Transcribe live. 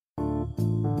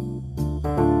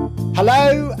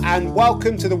Hello and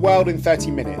welcome to The World in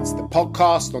 30 Minutes, the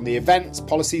podcast on the events,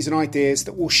 policies and ideas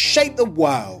that will shape the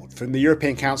world from the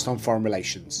European Council on Foreign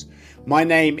Relations. My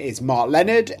name is Mark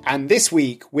Leonard and this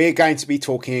week we're going to be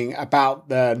talking about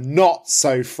the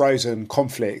not-so-frozen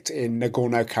conflict in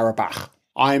Nagorno-Karabakh.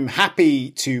 I'm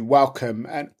happy to welcome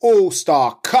an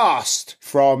all-star cast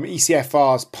from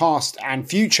ECFR's past and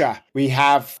future. We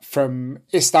have from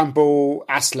Istanbul,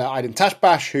 Aslı Aydın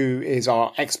Taşbaş, who is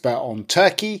our expert on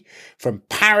Turkey. From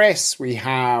Paris, we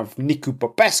have Nicu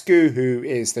Popescu, who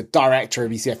is the director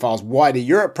of ECFR's wider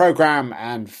Europe programme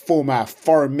and former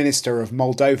foreign minister of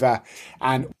Moldova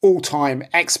and all-time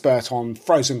expert on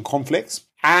frozen conflicts.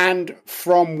 And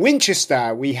from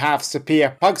Winchester, we have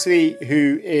Sophia Pugsley,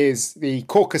 who is the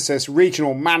Caucasus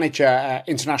Regional Manager at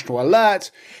International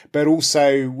Alert, but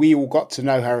also we all got to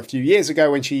know her a few years ago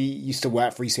when she used to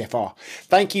work for ECFR.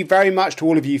 Thank you very much to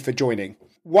all of you for joining.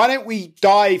 Why don't we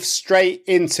dive straight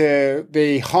into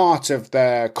the heart of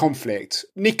the conflict?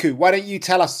 Nicu, why don't you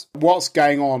tell us what's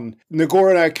going on?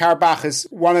 Nagorno-Karabakh is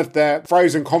one of the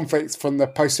frozen conflicts from the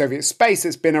post-Soviet space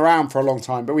that's been around for a long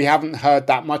time, but we haven't heard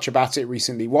that much about it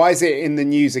recently. Why is it in the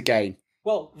news again?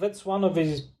 Well, that's one of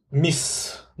these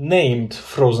misnamed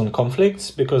frozen conflicts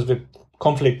because the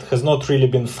conflict has not really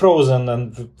been frozen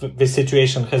and the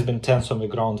situation has been tense on the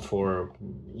ground for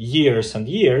years and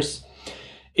years.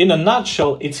 In a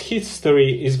nutshell, its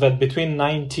history is that between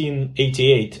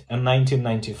 1988 and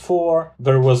 1994,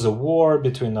 there was a war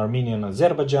between Armenia and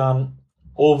Azerbaijan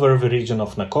over the region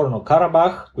of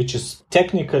Nagorno-Karabakh, which is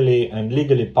technically and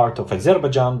legally part of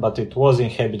Azerbaijan, but it was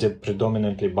inhabited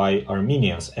predominantly by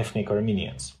Armenians, ethnic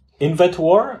Armenians. In that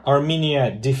war,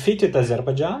 Armenia defeated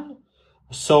Azerbaijan.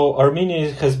 So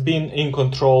Armenia has been in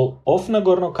control of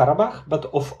Nagorno-Karabakh, but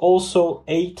of also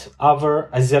 8 other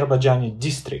Azerbaijani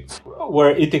districts,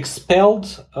 where it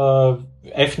expelled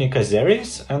ethnic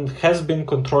Azeris and has been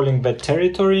controlling that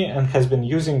territory and has been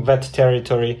using that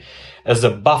territory as a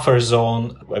buffer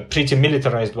zone, a pretty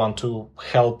militarized one, to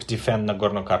help defend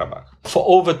Nagorno-Karabakh. For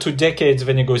over 2 decades,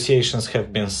 the negotiations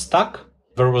have been stuck.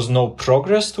 There was no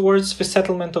progress towards the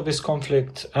settlement of this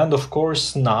conflict. And of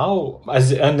course now,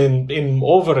 in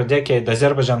over a decade,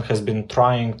 Azerbaijan has been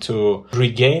trying to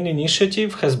regain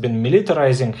initiative, has been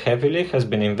militarizing heavily, has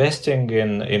been investing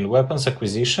in weapons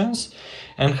acquisitions,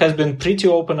 and has been pretty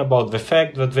open about the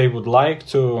fact that they would like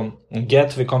to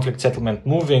get the conflict settlement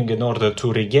moving in order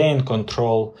to regain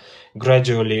control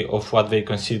gradually of what they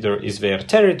consider is their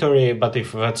territory, but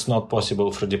if that's not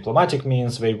possible through diplomatic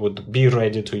means, they would be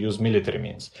ready to use military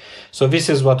means. So this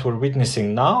is what we're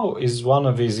witnessing now, is one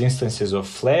of these instances of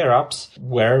flare-ups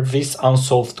where this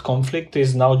unsolved conflict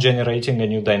is now generating a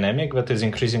new dynamic that is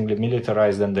increasingly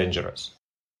militarized and dangerous.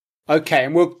 Okay,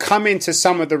 and we'll come into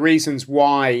some of the reasons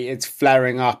why it's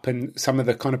flaring up and some of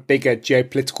the kind of bigger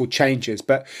geopolitical changes.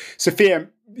 But Sophia,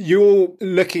 you're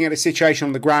looking at the situation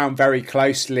on the ground very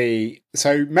closely.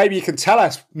 So maybe you can tell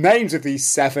us names of these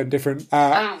 7 different...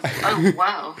 wow.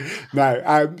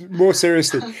 No, more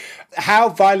seriously, how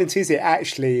violent is it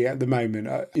actually at the moment?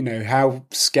 How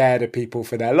scared are people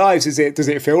for their lives? Does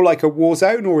it feel like a war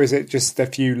zone, or is it just a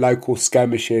few local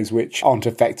skirmishes which aren't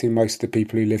affecting most of the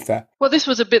people who live there? Well, this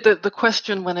was a bit the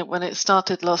question when it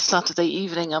started last Saturday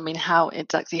evening. I mean, how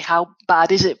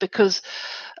bad is it? Because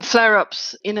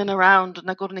flare-ups in and around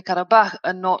Nagorno-Karabakh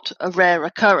are not a rare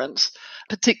occurrence.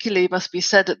 Particularly, it must be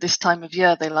said, at this time of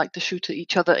year, they like to shoot at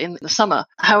each other in the summer.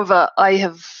 However, I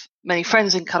have many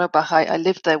friends in Karabakh. I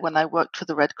lived there when I worked for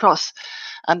the Red Cross,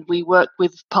 and we work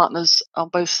with partners on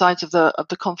both sides of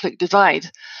the conflict divide.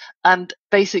 And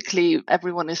basically,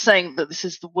 everyone is saying that this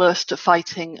is the worst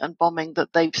fighting and bombing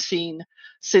that they've seen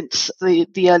since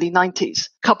the early 90s,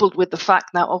 coupled with the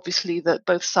fact now, obviously, that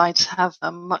both sides have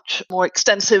a much more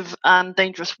extensive and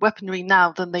dangerous weaponry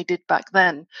now than they did back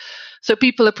then. So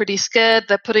people are pretty scared.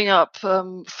 They're putting up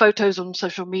photos on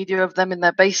social media of them in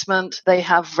their basement. They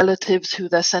have relatives who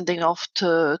they're sending off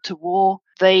to war.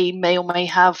 They may or may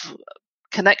have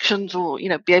connections or,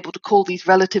 be able to call these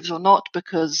relatives or not,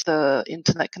 because the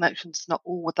internet connection's not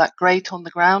all that great on the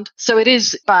ground. So it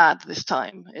is bad this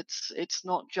time. It's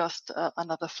not just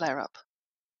another flare-up.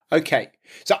 Okay.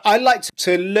 So I'd like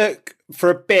to look for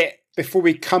a bit before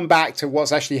we come back to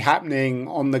what's actually happening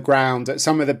on the ground at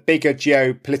some of the bigger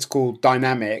geopolitical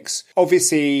dynamics.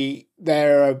 Obviously,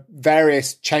 there are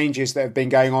various changes that have been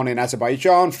going on in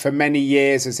Azerbaijan for many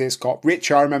years as it's got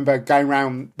richer. I remember going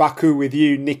around Baku with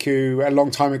you, Niku, a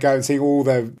long time ago and seeing all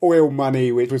the oil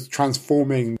money which was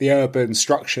transforming the urban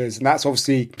structures. And that's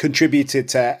obviously contributed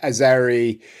to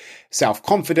Azeri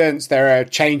self-confidence. There are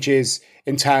changes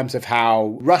in terms of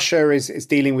how Russia is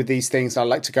dealing with these things. I'd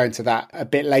like to go into that a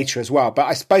bit later as well. But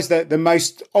I suppose that the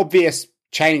most obvious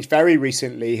change very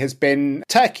recently has been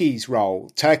Turkey's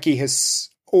role. Turkey has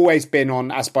always been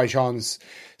on Azerbaijan's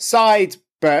side,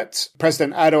 but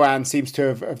President Erdogan seems to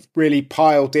have really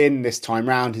piled in this time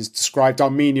round. He's described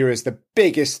Armenia as the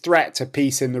biggest threat to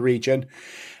peace in the region.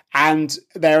 And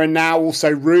there are now also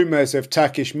rumours of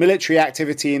Turkish military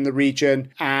activity in the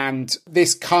region. And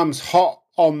this comes hot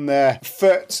on the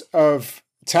foot of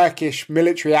Turkish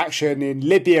military action in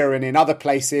Libya and in other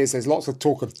places. There's lots of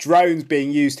talk of drones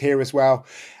being used here as well.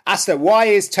 Asta, why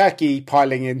is Turkey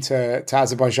piling into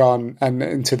Azerbaijan and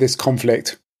into this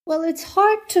conflict? Well, it's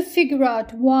hard to figure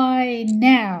out why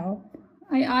now.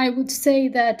 I would say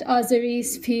that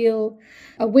Azeris feel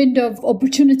a window of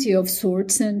opportunity of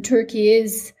sorts, and Turkey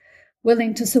is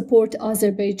willing to support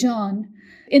Azerbaijan.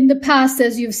 In the past,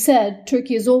 as you've said,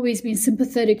 Turkey has always been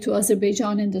sympathetic to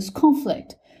Azerbaijan in this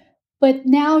conflict. But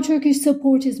now Turkish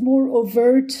support is more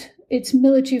overt. Its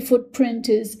military footprint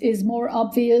is more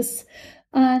obvious.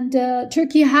 And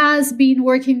Turkey has been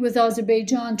working with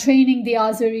Azerbaijan, training the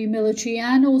Azeri military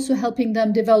and also helping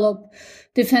them develop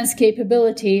defense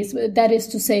capabilities. That is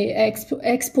to say,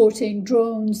 exporting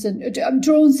drones. And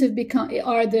drones have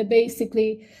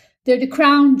they're the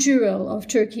crown jewel of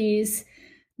Turkey's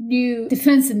new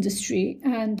defense industry.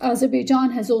 And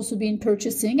Azerbaijan has also been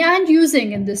purchasing and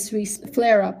using in this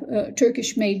flare-up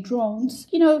Turkish-made drones.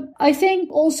 I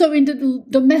think also in the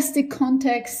domestic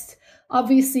context,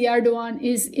 obviously Erdogan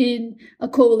is in a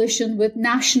coalition with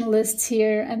nationalists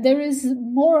here, and there is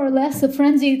more or less a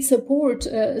frenzied support,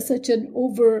 such an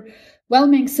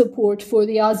overwhelming support for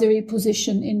the Azeri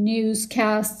position in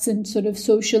newscasts and sort of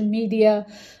social media.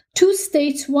 2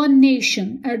 states, 1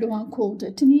 nation, Erdogan called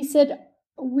it. And he said,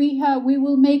 we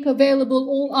will make available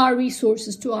all our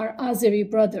resources to our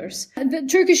Azeri brothers. The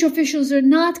Turkish officials are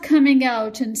not coming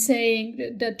out and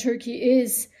saying that Turkey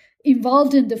is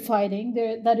involved in the fighting.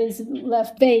 That is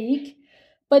left vague.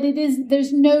 But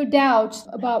there's no doubt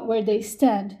about where they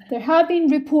stand. There have been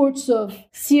reports of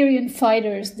Syrian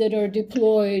fighters that are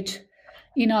deployed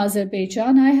in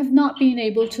Azerbaijan. I have not been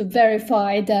able to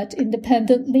verify that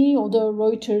independently, although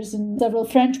Reuters and several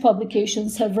French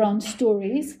publications have run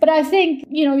stories. But I think,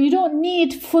 you don't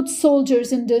need foot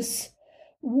soldiers in this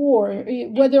war.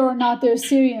 Whether or not they're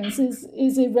Syrians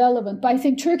is irrelevant. But I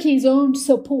think Turkey's own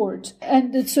support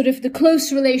and the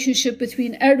close relationship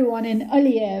between Erdogan and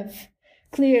Aliyev,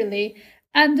 clearly,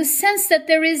 and the sense that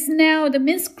there is now, the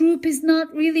Minsk group is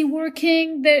not really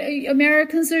working, the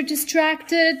Americans are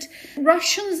distracted,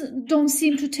 Russians don't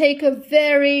seem to take a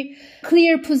very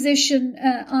clear position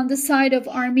on the side of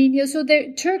Armenia. So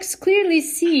the Turks clearly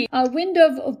see a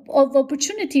window of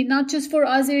opportunity, not just for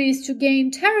Azeris to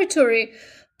gain territory,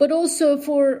 but also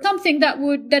for something that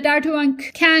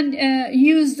Erdogan can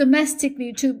use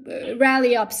domestically to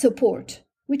rally up support,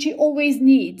 which he always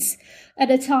needs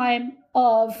at a time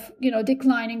of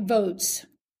declining votes.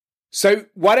 So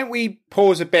why don't we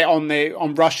pause a bit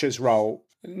on Russia's role?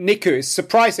 Niku, it's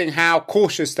surprising how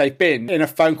cautious they've been. In a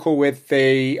phone call with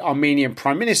the Armenian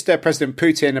Prime Minister, President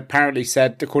Putin apparently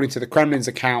said, according to the Kremlin's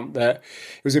account, that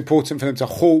it was important for them to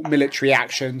halt military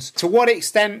actions. To what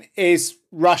extent is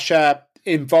Russia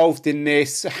involved in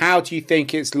this? How do you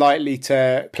think it's likely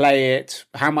to play it?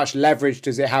 How much leverage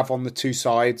does it have on the two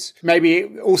sides?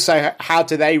 Maybe also, how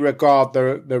do they regard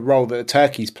the role that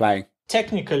Turkey's playing?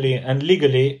 Technically and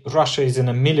legally, Russia is in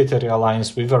a military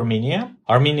alliance with Armenia.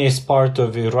 Armenia is part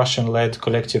of a Russian-led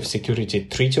collective security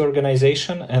treaty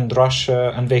organization, and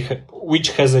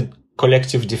which has a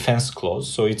collective defense clause,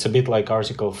 so it's a bit like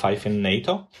Article 5 in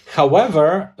NATO.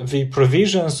 However, the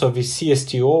provisions of the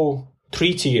CSTO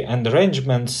treaty and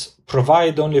arrangements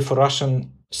provide only for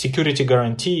Russian security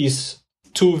guarantees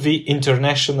to the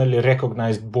internationally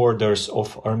recognized borders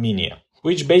of Armenia,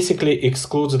 which basically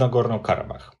excludes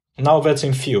Nagorno-Karabakh. Now that's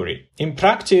in theory. In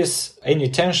practice, any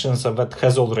tensions that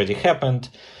has already happened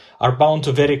are bound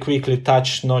to very quickly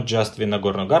touch not just the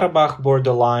Nagorno-Karabakh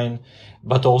borderline,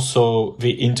 but also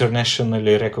the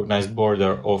internationally recognized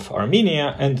border of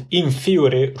Armenia, and in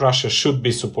theory, Russia should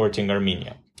be supporting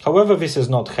Armenia. However, this is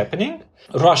not happening.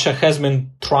 Russia has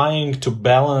been trying to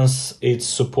balance its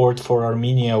support for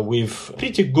Armenia with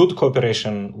pretty good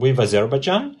cooperation with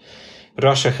Azerbaijan.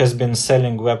 Russia has been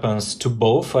selling weapons to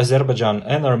both Azerbaijan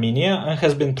and Armenia and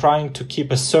has been trying to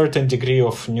keep a certain degree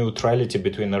of neutrality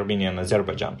between Armenia and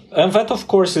Azerbaijan. And that, of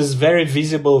course, is very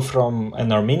visible from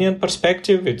an Armenian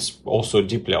perspective. It's also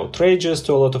deeply outrageous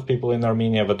to a lot of people in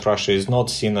Armenia that Russia is not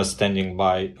seen as standing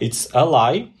by its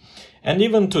ally. And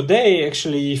even today,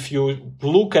 actually, if you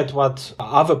look at what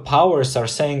other powers are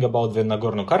saying about the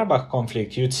Nagorno-Karabakh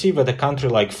conflict, you'd see that a country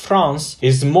like France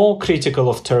is more critical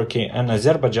of Turkey and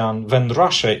Azerbaijan than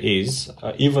Russia is,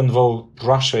 even though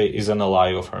Russia is an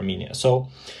ally of Armenia. So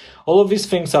all of these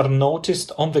things are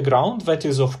noticed on the ground. That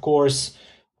is, of course,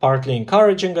 partly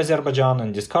encouraging Azerbaijan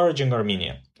and discouraging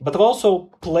Armenia. But it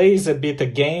also plays a bit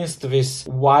against this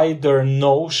wider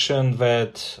notion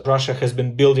that Russia has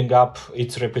been building up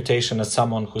its reputation as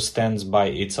someone who stands by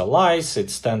its allies. It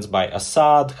stands by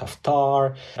Assad,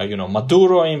 Haftar,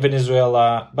 Maduro in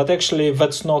Venezuela. But actually,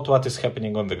 that's not what is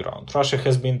happening on the ground. Russia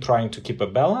has been trying to keep a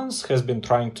balance, has been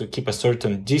trying to keep a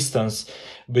certain distance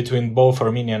between both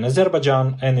Armenia and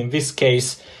Azerbaijan. And in this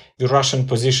case, the Russian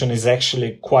position is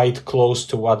actually quite close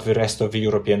to what the rest of the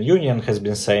European Union has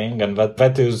been saying, and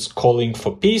that is calling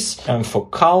for peace and for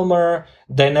calmer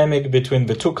dynamic between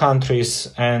the two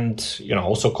countries, and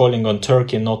also calling on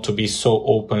Turkey not to be so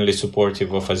openly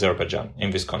supportive of Azerbaijan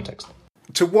in this context.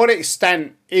 To what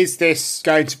extent is this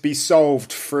going to be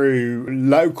solved through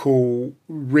local,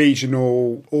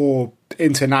 regional, or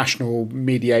international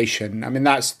mediation? I mean,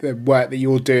 that's the work that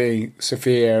you're doing,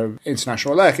 Sophia,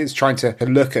 International Alert, is trying to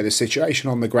look at the situation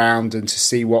on the ground and to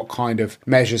see what kind of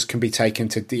measures can be taken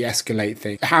to de-escalate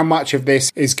things. How much of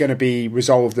this is going to be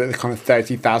resolved at the kind of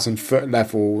 30,000 foot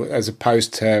level as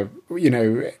opposed to,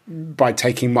 by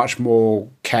taking much more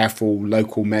careful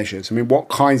local measures? I mean, what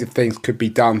kinds of things could be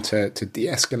done to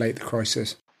de-escalate the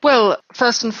crisis? Well,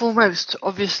 first and foremost,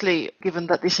 obviously, given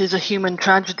that this is a human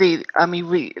tragedy, I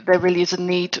mean, there really is a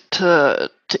need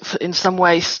to, in some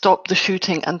way, stop the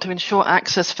shooting and to ensure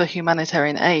access for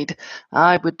humanitarian aid.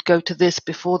 I would go to this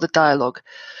before the dialogue,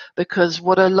 because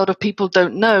what a lot of people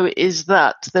don't know is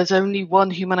that there's only one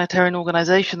humanitarian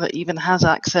organization that even has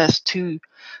access to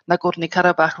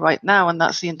Nagorno-Karabakh right now, and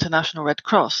that's the International Red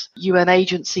Cross. UN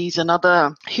agencies and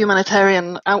other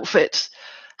humanitarian outfits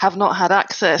have not had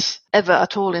access ever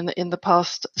at all in the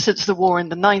past, since the war in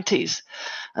the 90s.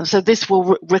 And so this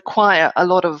will require a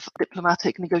lot of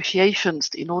diplomatic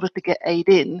negotiations in order to get aid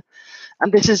in.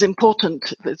 And this is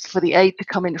important for the aid to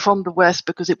come in from the West,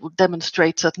 because it will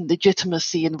demonstrate certain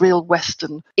legitimacy and real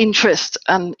Western interest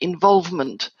and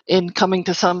involvement in coming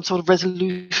to some sort of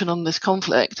resolution on this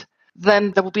conflict.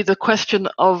 Then there will be the question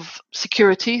of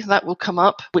security that will come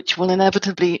up, which will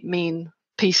inevitably mean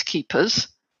peacekeepers.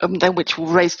 Then which will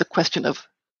raise the question of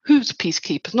who's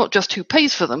peacekeepers, not just who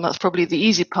pays for them, that's probably the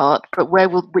easy part, but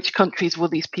which countries will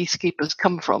these peacekeepers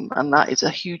come from? And that is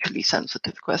a hugely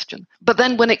sensitive question. But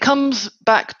then when it comes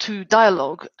back to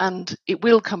dialogue, and it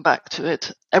will come back to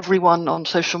it, everyone on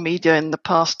social media in the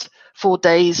past 4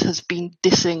 days has been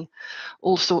dissing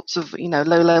all sorts of,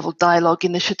 low-level dialogue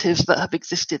initiatives that have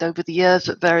existed over the years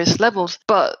at various levels.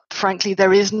 But frankly,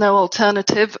 there is no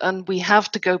alternative, and we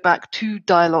have to go back to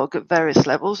dialogue at various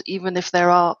levels, even if there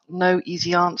are no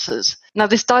easy answers. Now,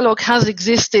 this dialogue has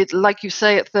existed, like you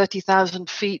say, at 30,000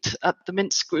 feet at the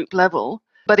Minsk Group level,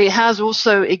 but it has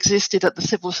also existed at the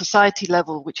civil society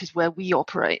level, which is where we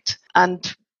operate.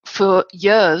 And for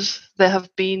years, there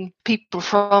have been people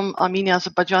from Armenia,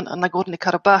 Azerbaijan, and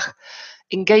Nagorno-Karabakh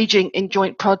engaging in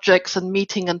joint projects and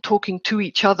meeting and talking to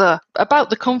each other about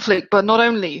the conflict, but not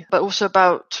only, but also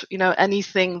about,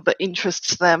 anything that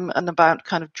interests them, and about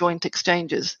kind of joint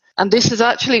exchanges. And this has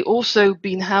actually also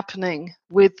been happening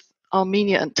with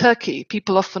Armenia and Turkey.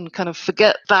 People often kind of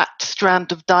forget that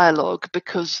strand of dialogue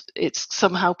because it's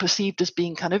somehow perceived as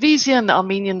being kind of easy, and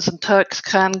Armenians and Turks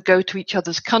can go to each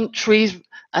other's countries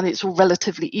and it's all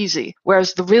relatively easy.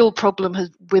 Whereas the real problem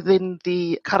within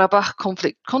the Karabakh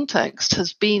conflict context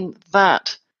has been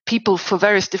that people, for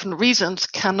various different reasons,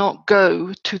 cannot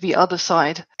go to the other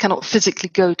side, cannot physically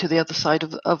go to the other side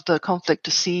of the conflict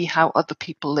to see how other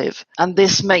people live. And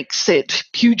this makes it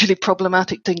hugely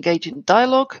problematic to engage in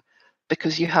dialogue,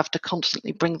 because you have to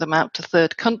constantly bring them out to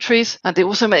third countries. And it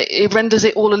also it renders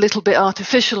it all a little bit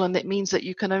artificial, and it means that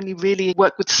you can only really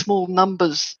work with small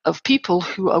numbers of people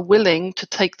who are willing to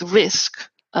take the risk.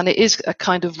 And it is a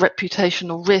kind of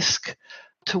reputational risk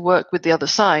to work with the other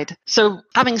side. So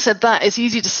having said that, it's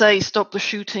easy to say stop the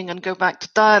shooting and go back to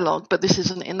dialogue, but this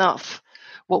isn't enough.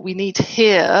 What we need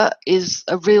here is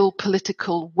a real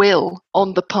political will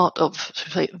on the part of,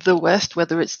 say, the West,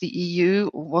 whether it's the EU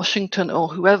or Washington or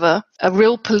whoever, a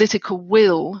real political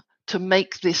will to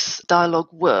make this dialogue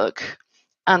work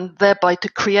and thereby to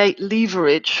create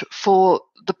leverage for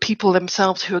the people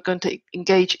themselves who are going to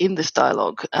engage in this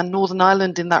dialogue. And Northern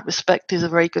Ireland in that respect is a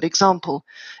very good example,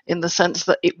 in the sense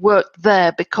that it worked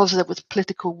there because there was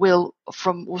political will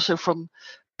from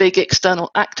big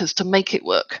external actors to make it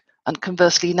work. And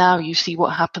conversely, now you see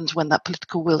what happens when that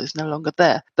political will is no longer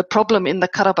there. The problem in the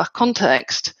Karabakh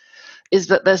context is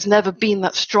that there's never been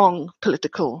that strong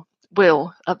political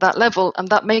will at that level, and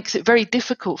that makes it very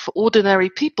difficult for ordinary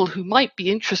people who might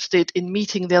be interested in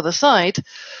meeting the other side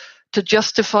to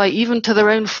justify, even to their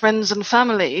own friends and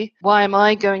family, why am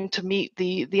I going to meet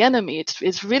the enemy?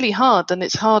 It's really hard, and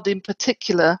it's hard in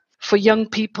particular for young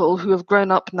people who have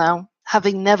grown up now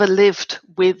having never lived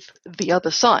with the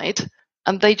other side,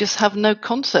 and they just have no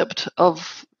concept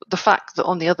of the fact that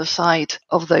on the other side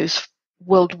of those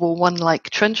World War I-like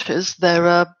trenches, there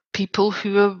are people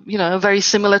who are, very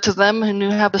similar to them and who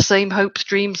have the same hopes,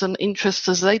 dreams, and interests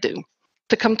as they do.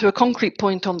 To come to a concrete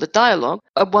point on the dialogue,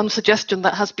 one suggestion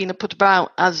that has been put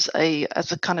about as a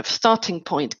kind of starting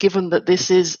point, given that this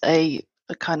is a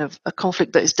kind of a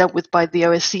conflict that is dealt with by the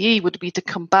OSCE, would be to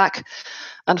come back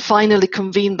and finally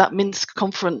convene that Minsk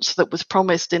conference that was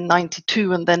promised in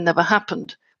 92 and then never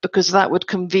happened, because that would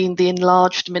convene the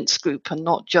enlarged Minsk group and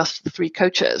not just the three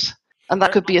co-chairs. And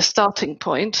that could be a starting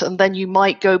point. And then you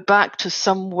might go back to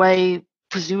some way,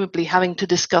 presumably having to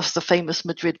discuss the famous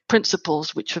Madrid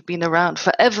principles, which have been around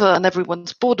forever and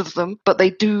everyone's bored of them. But they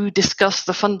do discuss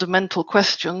the fundamental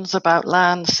questions about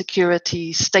land,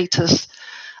 security, status,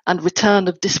 and return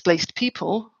of displaced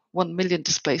people, 1 million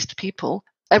displaced people.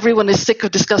 Everyone is sick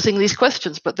of discussing these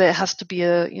questions, but there has to be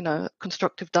a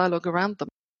constructive dialogue around them.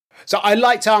 So I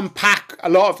like to unpack a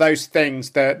lot of those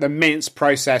things, the Minsk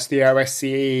process, the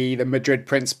OSCE, the Madrid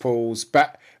principles.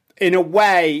 But in a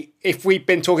way, if we've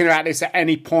been talking about this at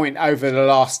any point over the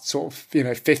last sort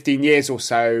of, 15 years or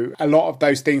so, a lot of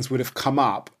those things would have come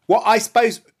up. What I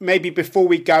suppose maybe before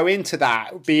we go into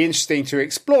that would be interesting to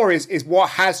explore is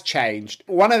what has changed.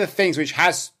 One of the things which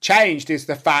has changed is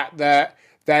the fact that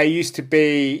there used to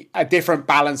be a different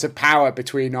balance of power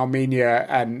between Armenia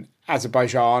and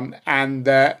Azerbaijan, and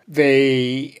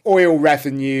the oil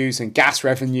revenues and gas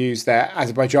revenues that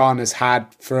Azerbaijan has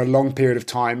had for a long period of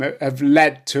time have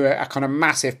led to a kind of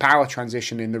massive power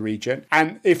transition in the region.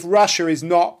 And if Russia is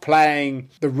not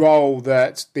playing the role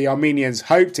that the Armenians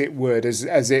hoped it would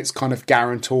as its kind of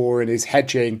guarantor and is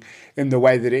hedging in the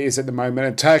way that it is at the moment,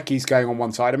 and Turkey's going on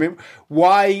one side,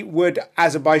 why would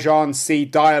Azerbaijan see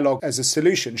dialogue as a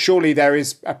solution? Surely there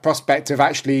is a prospect of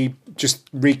actually just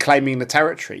reclaiming the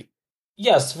territory.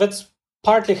 Yes, that's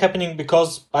partly happening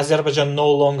because Azerbaijan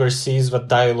no longer sees that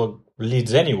dialogue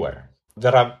leads anywhere.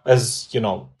 There are, as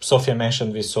Sofia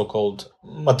mentioned, these so-called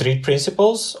Madrid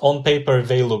principles. On paper,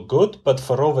 they look good, but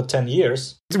for over 10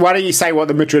 years... Why don't you say what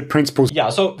the Madrid principles... Yeah,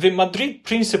 so the Madrid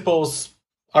principles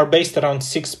are based around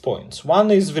 6 points.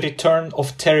 One is the return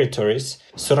of territories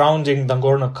surrounding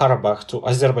Nagorno-Karabakh to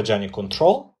Azerbaijani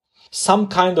control, some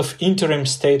kind of interim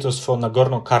status for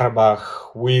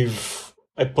Nagorno-Karabakh with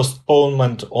a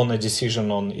postponement on a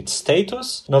decision on its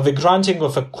status, the granting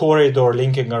of a corridor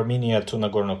linking Armenia to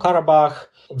Nagorno-Karabakh,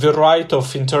 the right of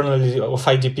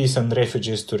IDPs and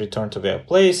refugees to return to their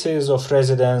places of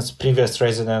residence, previous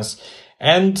residence,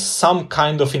 and some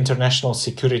kind of international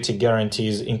security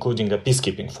guarantees, including a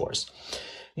peacekeeping force.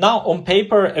 Now, on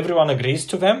paper, everyone agrees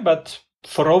to them, but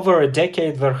for over a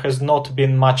decade, there has not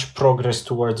been much progress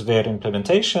towards their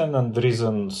implementation, and the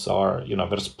reasons are,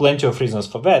 there's plenty of reasons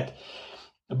for that.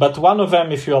 But one of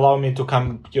them, if you allow me to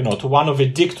come, to one of the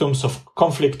dictums of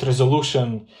conflict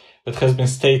resolution that has been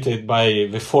stated by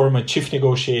the former chief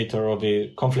negotiator of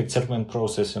the conflict settlement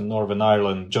process in Northern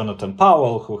Ireland, Jonathan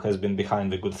Powell, who has been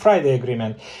behind the Good Friday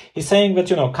Agreement, he's saying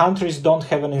that, countries don't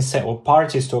have an incentive, or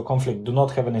parties to a conflict do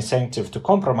not have an incentive to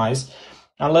compromise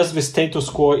unless the status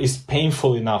quo is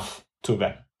painful enough to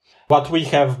them. What we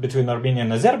have between Armenia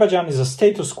and Azerbaijan is a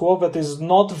status quo that is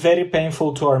not very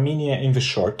painful to Armenia in the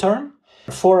short term.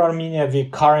 For Armenia, the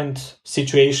current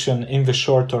situation in the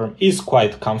short term is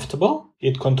quite comfortable.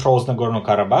 It controls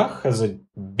Nagorno-Karabakh, has a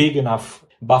big enough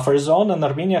buffer zone, and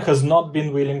Armenia has not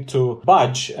been willing to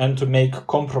budge and to make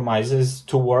compromises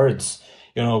towards,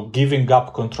 giving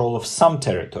up control of some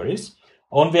territories.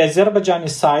 On the Azerbaijani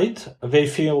side, they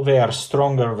feel they are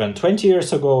stronger than 20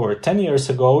 years ago or 10 years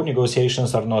ago.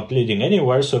 Negotiations are not leading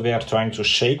anywhere, so they are trying to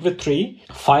shake the tree,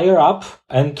 fire up,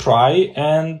 and try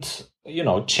and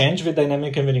change the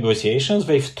dynamic in the negotiations.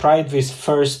 They've tried this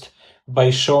first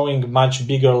by showing much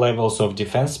bigger levels of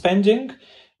defense spending.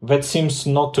 That seems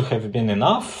not to have been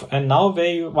enough. And now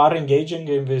they are engaging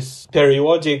in this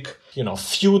periodic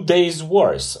few days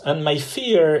worse. And my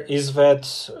fear is that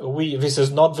this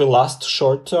is not the last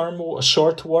short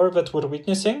war that we're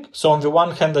witnessing. So on the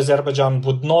one hand, Azerbaijan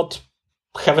would not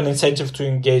have an incentive to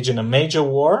engage in a major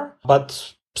war,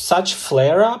 but such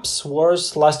flare-ups,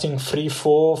 wars lasting 3,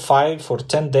 4, 5 or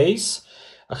 10 days,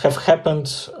 have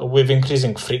happened with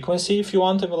increasing frequency, if you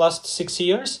want, in the last 6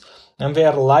 years, and they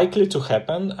are likely to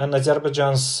happen. And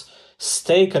Azerbaijan's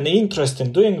stake and interest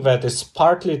in doing that is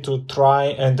partly to try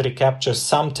and recapture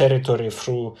some territory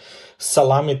through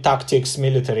salami tactics,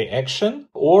 military action,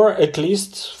 or at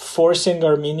least forcing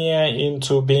Armenia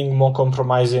into being more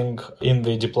compromising in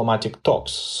the diplomatic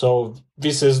talks. So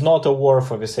this is not a war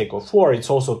for the sake of war. It's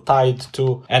also tied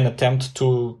to an attempt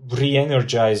to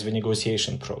re-energize the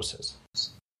negotiation process.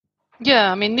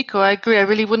 Yeah, I mean, Nico, I agree. I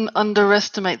really wouldn't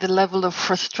underestimate the level of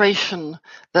frustration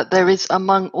that there is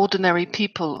among ordinary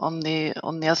people on the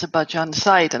Azerbaijan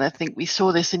side. And I think we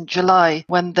saw this in July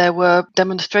when there were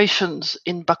demonstrations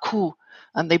in Baku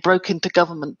and they broke into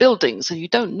government buildings. And you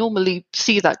don't normally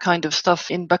see that kind of stuff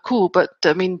in Baku. But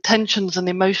I mean, tensions and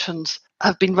emotions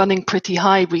have been running pretty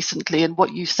high recently. And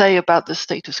what you say about the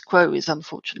status quo is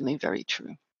unfortunately very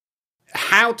true.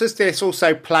 How does this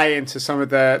also play into some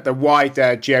of the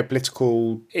wider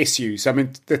geopolitical issues? I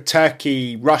mean, the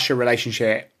Turkey-Russia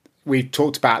relationship, we've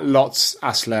talked about lots,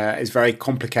 Aslı, is a very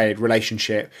complicated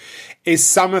relationship. Is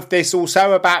some of this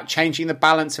also about changing the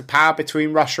balance of power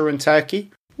between Russia and Turkey?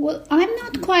 Well, I'm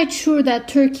not quite sure that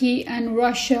Turkey and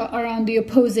Russia are on the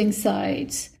opposing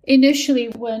sides. Initially,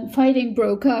 when fighting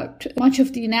broke out, much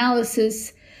of the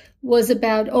analysis was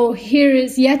about, here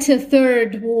is yet a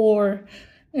third war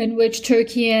in which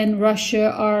Turkey and Russia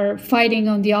are fighting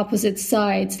on the opposite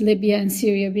sides, Libya and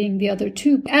Syria being the other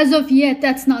two. As of yet,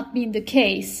 that's not been the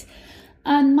case.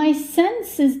 And my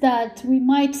sense is that we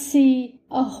might see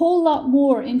a whole lot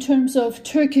more in terms of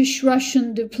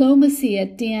Turkish-Russian diplomacy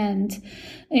at the end,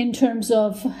 in terms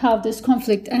of how this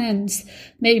conflict ends.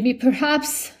 Maybe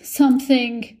perhaps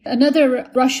another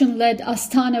Russian-led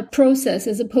Astana process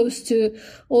as opposed to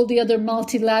all the other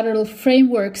multilateral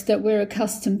frameworks that we're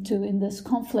accustomed to in this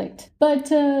conflict. But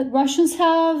Russians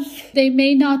they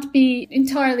may not be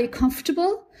entirely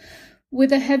comfortable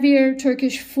with a heavier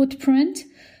Turkish footprint.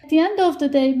 At the end of the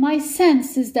day, my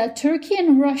sense is that Turkey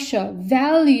and Russia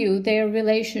value their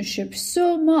relationship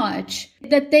so much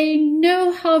that they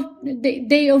know how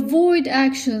they avoid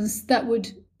actions that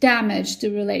would damage the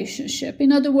relationship.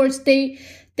 In other words, they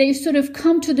sort of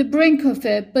come to the brink of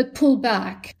it but pull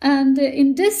back. And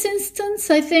in this instance,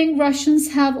 I think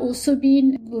Russians have also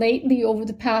been lately, over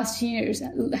the past years,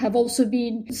 have also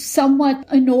been somewhat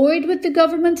annoyed with the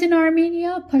government in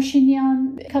Armenia.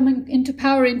 Pashinyan coming into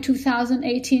power in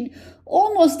 2018,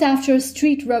 almost after a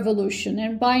street revolution.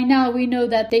 And by now we know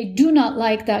that they do not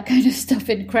like that kind of stuff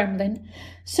in Kremlin.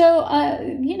 So,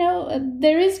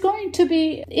 there is going to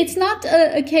be, it's not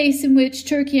a case in which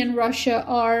Turkey and Russia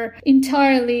are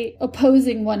entirely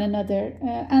opposing one another.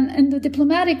 And the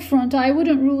diplomatic front, I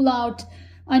wouldn't rule out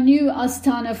a new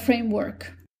Astana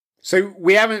framework. So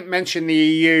we haven't mentioned the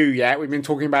EU yet. We've been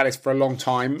talking about this for a long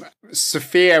time.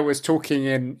 Sophia was talking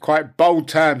in quite bold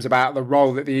terms about the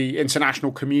role that the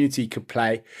international community could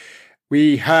play.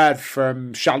 We heard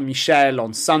from Charles Michel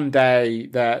on Sunday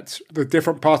that the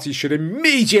different parties should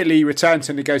immediately return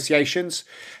to negotiations.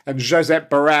 And Josep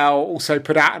Borrell also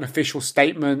put out an official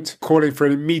statement calling for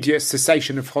an immediate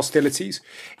cessation of hostilities.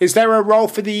 Is there a role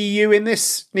for the EU in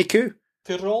this, Niku?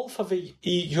 The role for the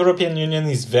European Union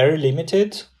is very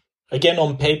limited. Again,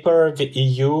 on paper, the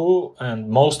EU and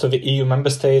most of the EU member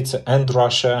states and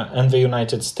Russia and the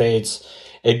United States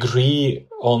agree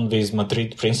on these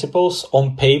Madrid principles.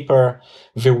 On paper,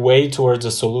 the way towards a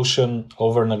solution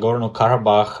over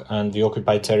Nagorno-Karabakh and the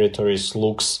occupied territories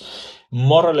looks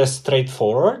more or less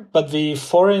straightforward, but the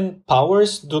foreign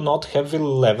powers do not have the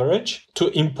leverage to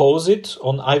impose it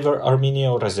on either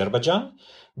Armenia or Azerbaijan.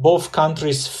 Both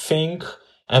countries think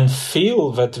and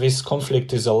feel that this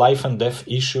conflict is a life and death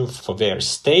issue for their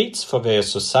states, for their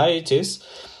societies.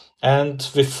 And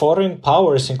the foreign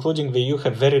powers, including the EU,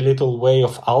 have very little way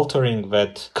of altering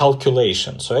that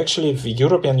calculation. So actually, the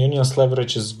European Union's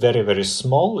leverage is very, very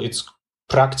small. It's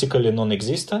practically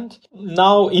non-existent.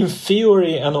 Now, in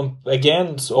theory, and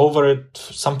again, over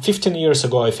some 15 years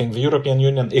ago, I think the European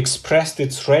Union expressed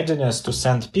its readiness to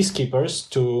send peacekeepers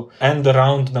to end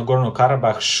around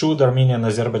Nagorno-Karabakh should Armenia and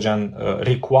Azerbaijan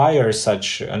require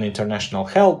such an international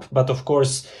help. But of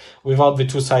course, without the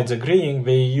two sides agreeing,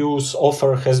 the EU's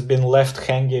offer has been left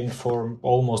hanging for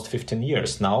almost 15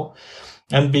 years now.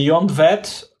 And beyond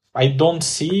that, I don't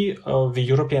see the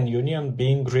European Union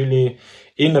being really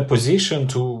in a position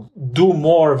to do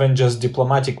more than just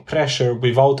diplomatic pressure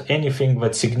without anything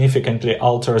that significantly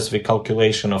alters the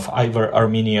calculation of either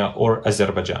Armenia or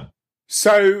Azerbaijan.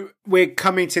 So we're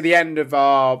coming to the end of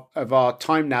our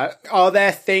time now. Are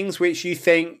there things which you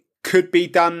think could be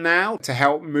done now to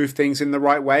help move things in the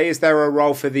right way? Is there a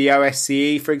role for the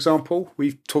OSCE, for example?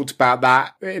 We've talked about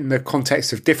that in the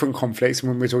context of different conflicts.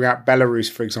 When we're talking about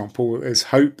Belarus, for example, there's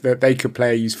hope that they could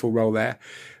play a useful role there.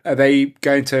 Are they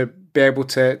going to be able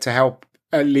to help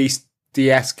at least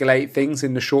de-escalate things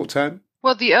in the short term?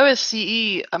 Well, the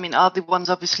OSCE, are the ones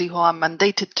obviously who are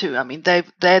mandated to.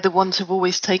 They're the ones who've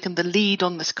always taken the lead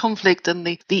on this conflict, and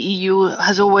the EU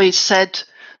has always said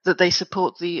that they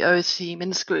support the OSCE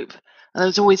Minsk group. And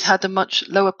has always had a much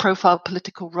lower profile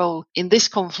political role in this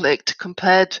conflict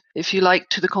compared, if you like,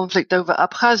 to the conflict over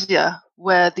Abkhazia,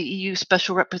 where the EU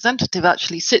special representative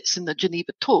actually sits in the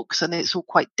Geneva talks, and it's all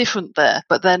quite different there.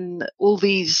 But then all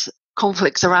these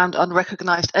conflicts around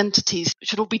unrecognized entities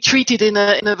should all be treated in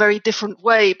a very different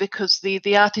way, because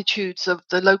the attitudes of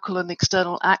the local and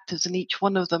external actors in each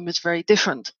one of them is very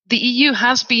different. The EU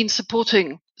has been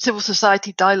supporting civil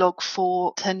society dialogue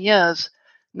for 10 years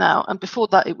now, and before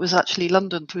that it was actually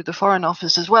London through the Foreign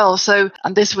Office as well.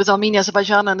 And this was Armenia,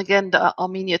 Azerbaijan, and again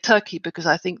Armenia, Turkey, because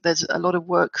I think there's a lot of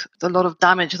work, a lot of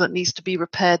damage that needs to be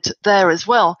repaired there as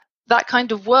well. That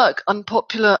kind of work,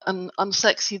 unpopular and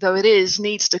unsexy though it is,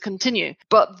 needs to continue.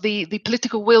 But the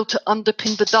political will to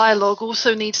underpin the dialogue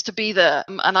also needs to be there.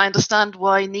 And I understand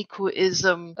why Niku is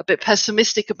a bit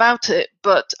pessimistic about it.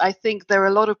 But I think there are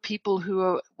a lot of people who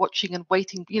are watching and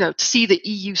waiting, to see the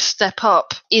EU step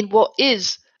up in what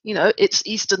is, its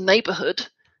eastern neighborhood.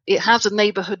 It has a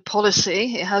neighborhood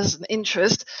policy. It has an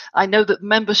interest. I know that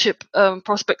membership,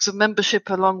 prospects of membership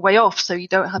are a long way off, so you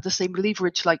don't have the same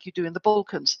leverage like you do in the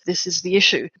Balkans. This is the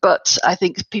issue. But I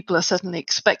think people are certainly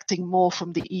expecting more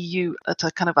from the EU at a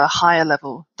kind of a higher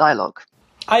level dialogue.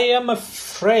 I am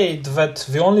afraid that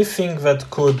the only thing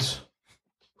that could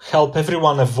help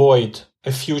everyone avoid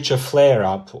a future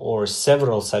flare-up or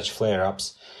several such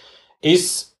flare-ups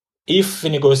is if the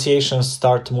negotiations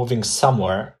start moving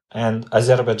somewhere and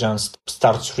Azerbaijan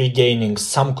starts regaining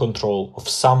some control of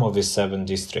some of the 7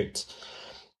 districts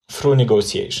through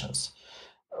negotiations.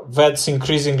 That's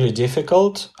increasingly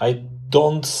difficult. I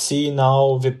don't see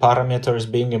now the parameters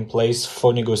being in place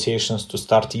for negotiations to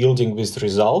start yielding these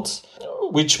results,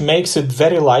 which makes it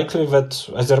very likely that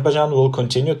Azerbaijan will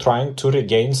continue trying to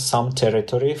regain some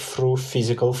territory through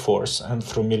physical force and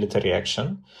through military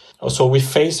action. So we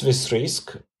face this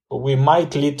risk. We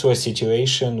might lead to a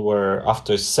situation where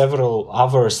after several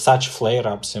other such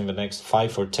flare-ups in the next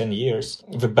 5 or 10 years,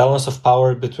 the balance of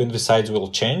power between the sides will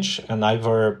change, and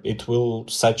either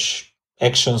such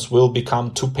actions will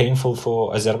become too painful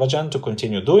for Azerbaijan to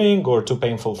continue doing or too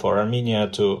painful for Armenia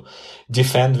to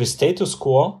defend the status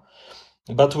quo.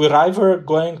 But we're either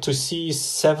going to see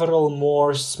several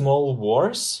more small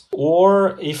wars,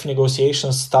 or if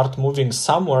negotiations start moving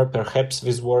somewhere, perhaps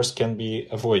these wars can be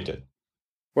avoided.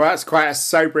 Well, that's quite a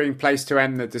sobering place to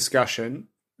end the discussion.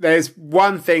 There's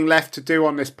one thing left to do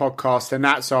on this podcast, and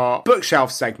that's our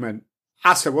bookshelf segment.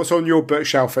 Asa, what's on your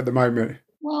bookshelf at the moment?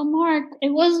 Well, Mark, it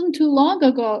wasn't too long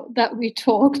ago that we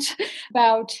talked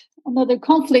about another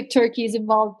conflict Turkey is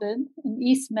involved in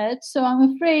East Med. So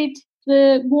I'm afraid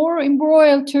the more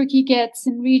embroiled Turkey gets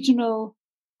in regional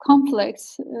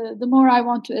conflicts, the more I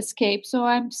want to escape. So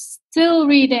I'm still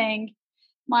reading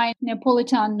my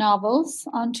Neapolitan novels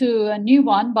onto a new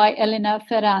one by Elena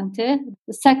Ferrante,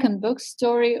 the second book,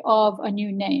 Story of a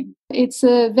New Name. It's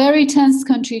a very tense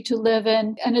country to live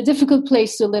in and a difficult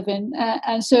place to live in.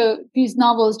 And so these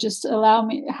novels just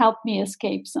help me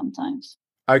escape sometimes.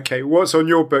 Okay, what's on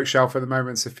your bookshelf at the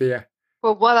moment, Sophia?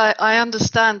 Well, while I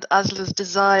understand Asla's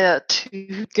desire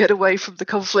to get away from the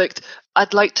conflict,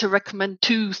 I'd like to recommend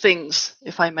 2 things,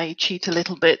 if I may cheat a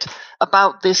little bit,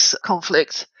 about this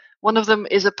conflict. One of them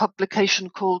is a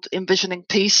publication called Envisioning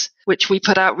Peace, which we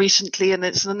put out recently, and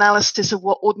it's an analysis of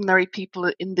what ordinary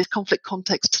people in this conflict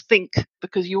context think,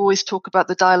 because you always talk about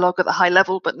the dialogue at the high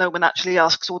level, but no one actually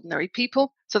asks ordinary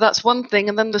people. So that's one thing.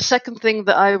 And then the second thing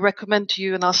that I recommend to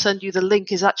you, and I'll send you the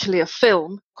link, is actually a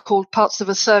film called Parts of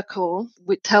a Circle,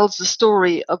 which tells the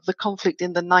story of the conflict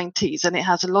in the 90s. And it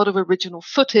has a lot of original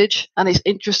footage, and it's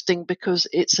interesting because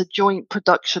it's a joint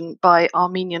production by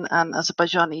Armenian and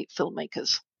Azerbaijani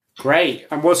filmmakers. Great.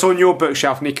 And what's on your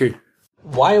bookshelf, Niku?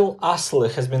 While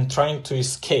Asli has been trying to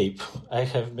escape, I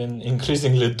have been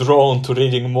increasingly drawn to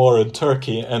reading more in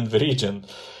Turkey and the region.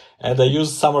 And I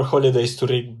use summer holidays to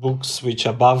read books which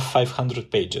are above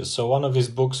 500 pages. So one of his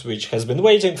books, which has been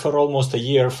waiting for almost a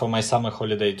year for my summer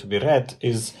holiday to be read,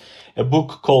 is a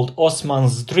book called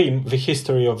Osman's Dream, The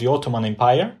History of the Ottoman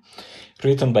Empire,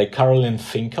 written by Caroline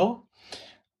Finkel.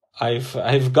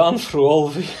 I've gone through all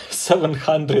the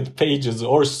 700 pages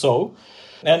or so.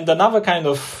 And another kind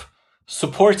of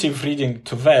supportive reading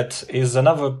to that is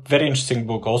another very interesting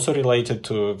book, also related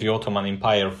to the Ottoman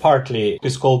Empire. Partly,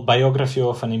 it's called Biography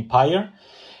of an Empire,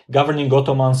 Governing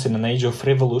Ottomans in an Age of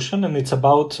Revolution. And it's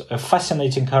about a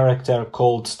fascinating character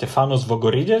called Stefanos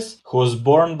Vogoridis, who was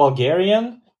born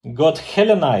Bulgarian, got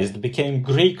Hellenized, became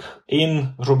Greek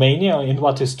in Romania, in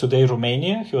what is today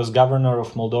Romania. He was governor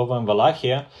of Moldova and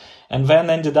Wallachia, and then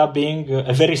ended up being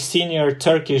a very senior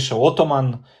Turkish or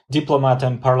Ottoman diplomat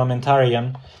and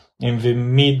parliamentarian in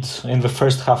the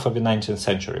first half of the 19th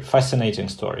century. Fascinating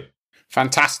story.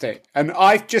 Fantastic. And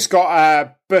I've just got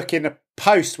a book in the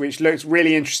post which looks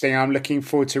really interesting. I'm looking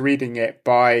forward to reading it,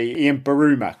 by Ian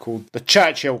Baruma, called The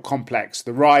Churchill Complex,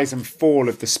 The Rise and Fall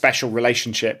of the Special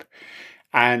Relationship.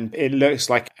 And it looks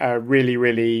like a really,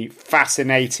 really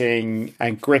fascinating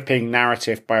and gripping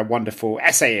narrative by a wonderful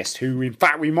essayist who, in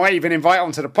fact, we might even invite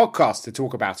onto the podcast to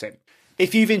talk about it.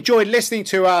 If you've enjoyed listening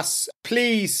to us,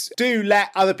 please do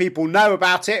let other people know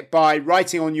about it by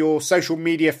writing on your social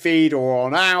media feed or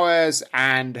on ours,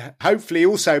 and hopefully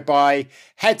also by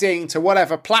heading to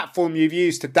whatever platform you've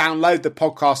used to download the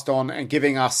podcast on and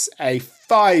giving us a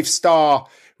 5-star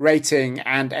rating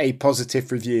and a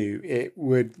positive review. It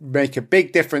would make a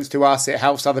big difference to us. It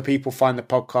helps other people find the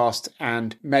podcast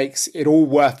and makes it all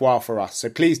worthwhile for us.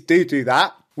 So please do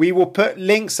that. We will put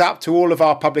links up to all of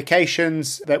our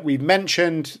publications that we've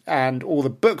mentioned and all the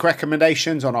book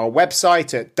recommendations on our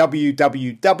website at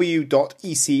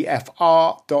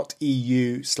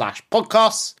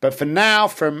www.ecfr.eu/podcasts. But for now,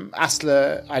 from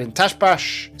Aslı Aydın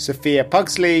Taşbaş, Sophia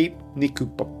Pugsley, Nicu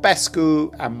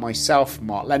Popescu, and myself,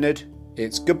 Mark Leonard,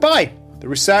 it's goodbye. The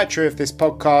researcher of this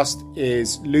podcast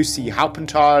is Lucy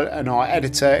Haupenthal, and our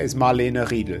editor is Marlene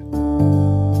Riedel.